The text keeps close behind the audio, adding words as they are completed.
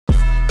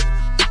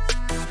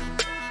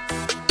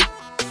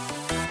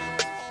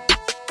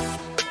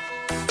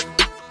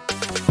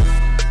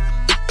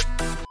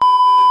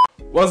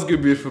What's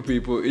good, beautiful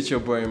people? It's your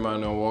boy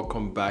Emmanuel.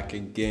 Welcome back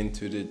again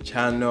to the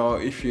channel.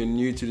 If you're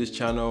new to this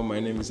channel,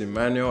 my name is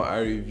Emmanuel. I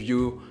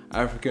review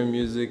African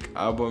music,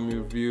 album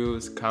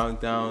reviews,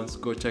 countdowns.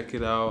 Go check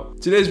it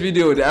out. Today's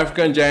video, the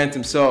African giant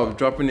himself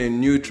dropping a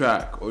new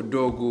track,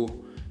 Odogwu.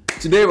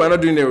 Today we're not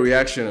doing a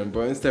reaction,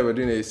 but instead we're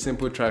doing a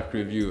simple track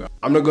review.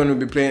 I'm not going to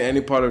be playing any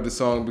part of the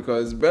song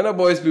because Burna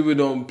Boy's people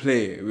don't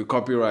play with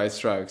copyright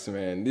strikes,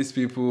 man. These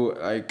people,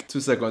 like 2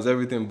 seconds,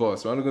 everything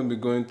boss. We're not going to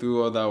be going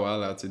through all that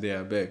while today,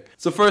 I beg.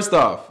 So first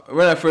off,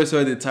 when I first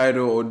heard the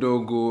title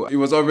Odogwu, it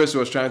was obvious he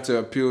was trying to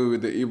appeal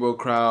with the Igbo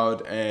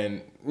crowd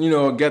and, you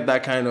know, get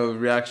that kind of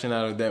reaction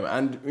out of them.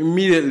 And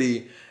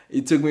immediately,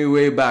 it took me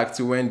way back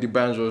to when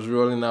D'banj was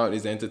rolling out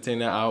his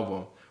Entertainer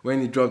album,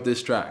 when he dropped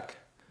this track.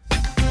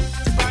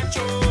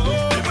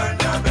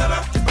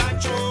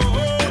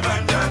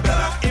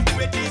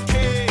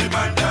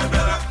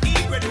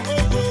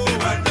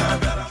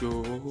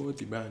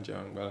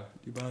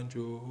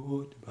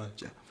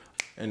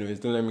 Anyways,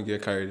 don't let me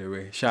get carried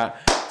away. So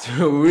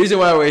the reason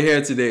why we're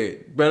here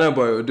today, Burna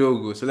Boy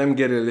Odogwu. So let me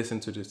get a listen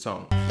to the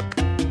song.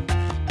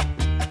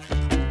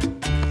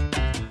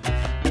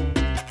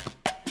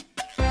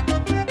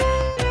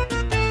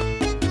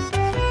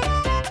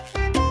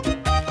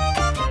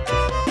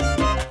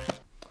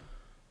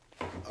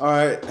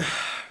 Alright,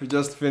 we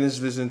just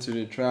finished listening to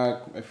the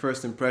track. My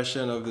first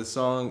impression of the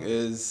song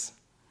is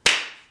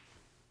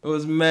it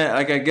was meh.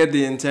 Like, I get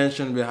the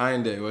intention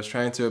behind it. It was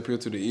trying to appeal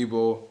to the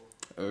Igbo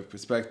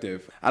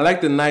perspective. I like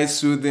the nice,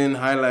 soothing,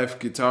 high-life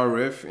guitar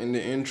riff in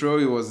the intro.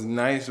 It was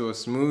nice, it was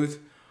smooth.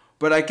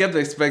 But I kept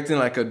expecting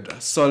like a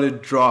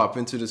solid drop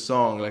into the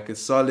song, like a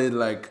solid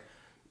like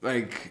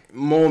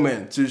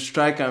moment to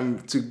strike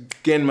and to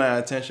gain my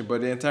attention.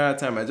 But the entire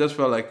time, I just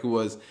felt like it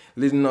was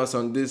leading us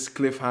on this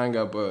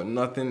cliffhanger, but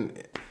nothing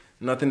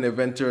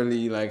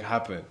eventually like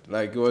happened.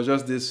 Like, it was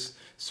just this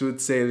smooth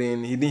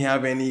sailing. He didn't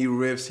have any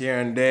riffs here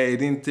and there. He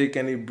didn't take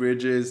any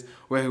bridges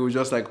where he would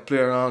just like play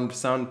around,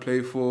 sound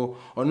playful,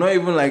 or not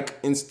even like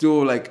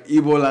instill like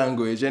Igbo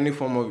language, any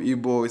form of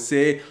Igbo,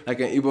 say like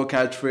an Igbo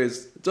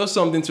catchphrase, just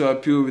something to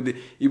appeal with the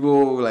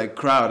Igbo like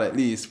crowd at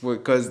least,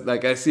 because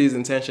like I see his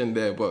intention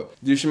there. But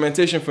the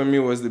instrumentation for me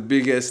was the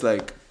biggest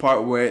like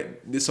part where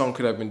this song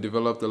could have been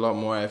developed a lot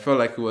more. I felt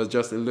like it was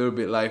just a little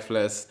bit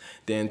lifeless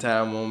the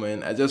entire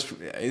moment. I just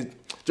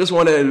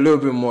wanted a little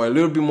bit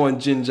more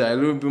ginger, a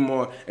little bit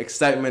more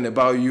excitement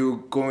about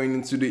you going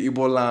into the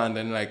Igbo land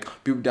and like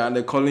people down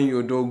there calling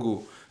you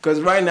Odogwu. Because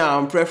right now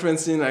I'm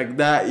preferencing like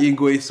that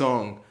Igwe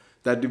song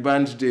that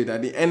D'banj did,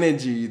 and the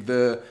energy,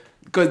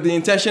 because the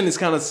intention is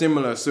kind of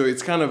similar, so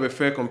it's kind of a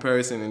fair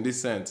comparison in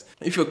this sense.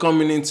 If you're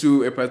coming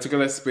into a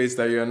particular space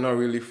that you're not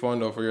really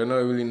fond of, or you're not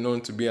really known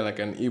to be like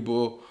an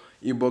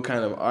Igbo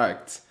kind of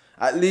act,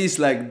 at least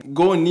like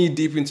go knee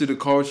deep into the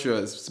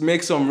cultures,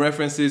 make some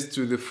references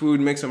to the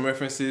food, make some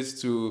references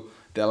to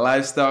their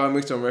lifestyle,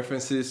 make some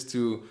references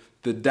to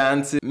the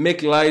dances,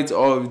 make light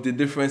of the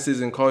differences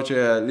in culture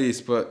at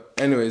least. But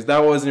anyways, that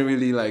wasn't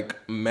really like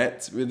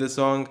met with the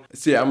song.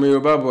 See, I'm a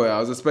Yoruba boy. I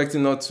was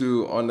expecting not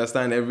to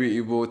understand every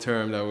Igbo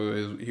term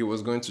that he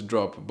was going to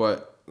drop,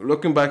 but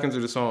looking back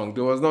into the song,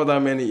 there was not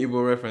that many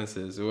Igbo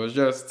references. It was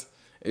just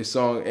a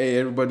song, hey,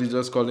 everybody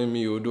just calling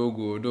me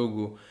Odogwu,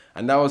 Odogwu.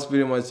 And that was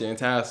pretty much the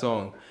entire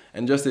song.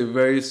 And just a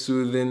very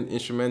soothing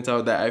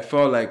instrumental that I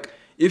felt like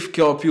if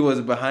Kelpie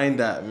was behind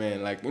that,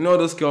 man, like, you know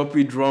those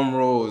Kelpie drum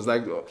rolls,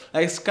 like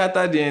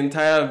scatter the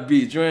entire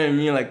beat, you know what I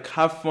mean? Like,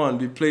 have fun,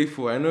 be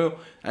playful. I know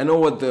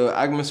what the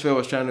atmosphere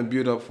was trying to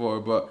build up for,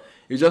 but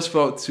it just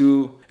felt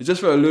a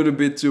little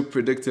bit too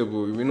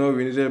predictable. We know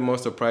we needed more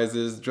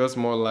surprises, just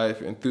more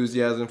life,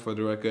 enthusiasm for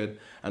the record,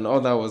 and all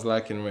that was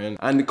lacking, man.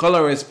 And the call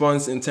and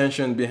response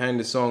intention behind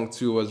the song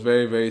too was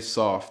very, very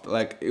soft.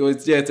 Like,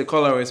 it's a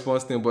call and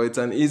response thing, but it's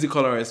an easy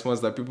call and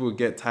response that people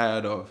get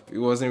tired of. It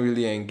wasn't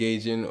really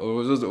engaging, or it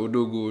was just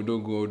Odogwu,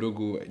 Odogwu,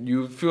 Odogwu.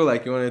 You feel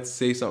like you wanted to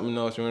say something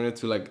else, you wanted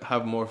to like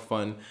have more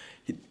fun.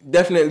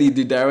 Definitely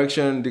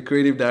the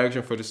creative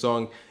direction for the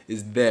song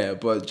is there,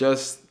 but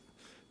just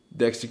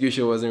the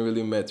execution wasn't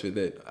really met with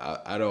it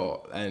at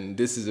all. And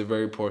this is a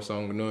very poor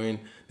song, knowing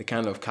the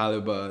kind of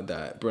caliber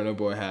that Burna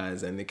Boy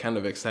has and the kind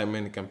of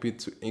excitement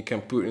it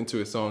can put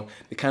into a song,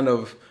 the kind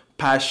of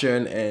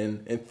passion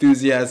and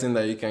enthusiasm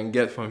that you can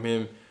get from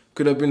him.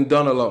 Could have been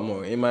done a lot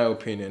more, in my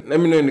opinion. Let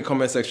me know in the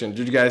comment section.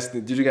 Did you guys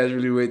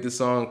really rate this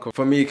song?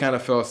 For me, it kind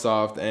of felt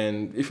soft,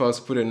 and if I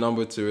was to put a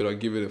number to it, I'll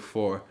give it a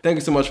 4. Thank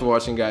you so much for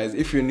watching, guys.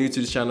 If you're new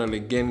to the channel,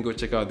 again, go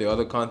check out the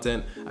other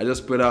content. I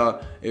just put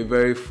out a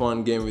very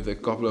fun game with a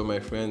couple of my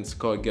friends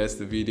called Guess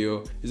the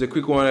Video. It's a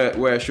quick one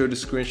where I showed a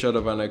screenshot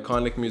of an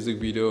iconic music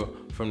video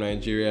from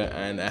Nigeria,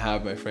 and I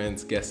have my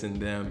friends guessing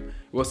them.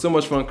 It was so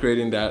much fun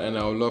creating that, and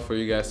I would love for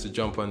you guys to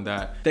jump on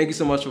that. Thank you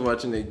so much for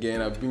watching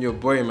again. I've been your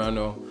boy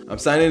Emmanuel. I'm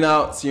signing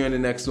out. See you in the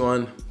next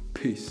one.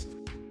 Peace.